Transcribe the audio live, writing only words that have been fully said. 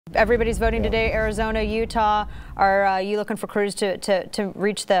Everybody's voting today. Arizona, Utah. Are you looking for Cruz to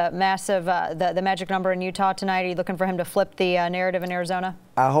reach the massive, the magic number in Utah tonight? Are you looking for him to flip the narrative in Arizona?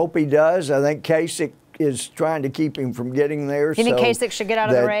 I hope he does. I think Kasich is trying to keep him from getting there. You think Kasich should get out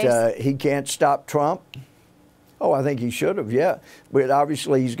of the race? He can't stop Trump? Oh, I think he should have, yeah. But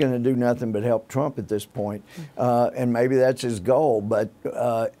obviously he's going to do nothing but help Trump at this point. And maybe that's his goal. But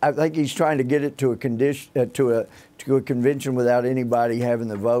I think he's trying to get it to a condition, to a convention without anybody having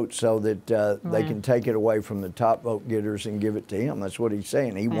the vote, so that they can take it away from the top vote getters and give it to him. That's what he's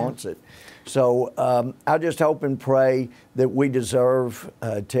saying. He wants it. So I just hope and pray that we deserve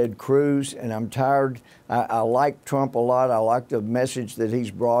Ted Cruz. And I'm tired. I like Trump a lot. I like the message that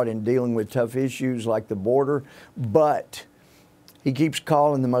he's brought in dealing with tough issues like the border. But he keeps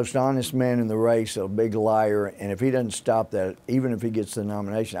calling the most honest man in the race a big liar. And if he doesn't stop that, even if he gets the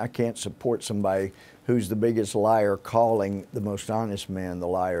nomination, I can't support somebody who's the biggest liar calling the most honest man the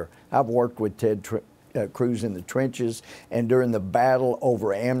liar. I've worked with Ted Cruz in the trenches, and during the battle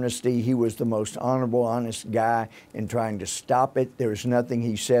over amnesty, he was the most honorable, honest guy in trying to stop it. There was nothing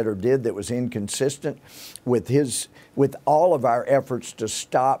he said or did that was inconsistent with all of our efforts to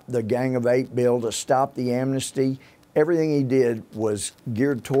stop the Gang of Eight bill, to stop the amnesty. Everything he did was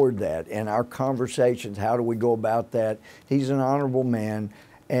geared toward that, and our conversations, how do we go about that? He's an honorable man,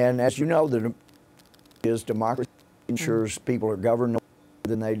 and as you know, democracy ensures people are governed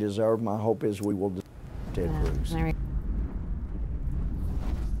than they deserve. My hope is we will Ted Cruz.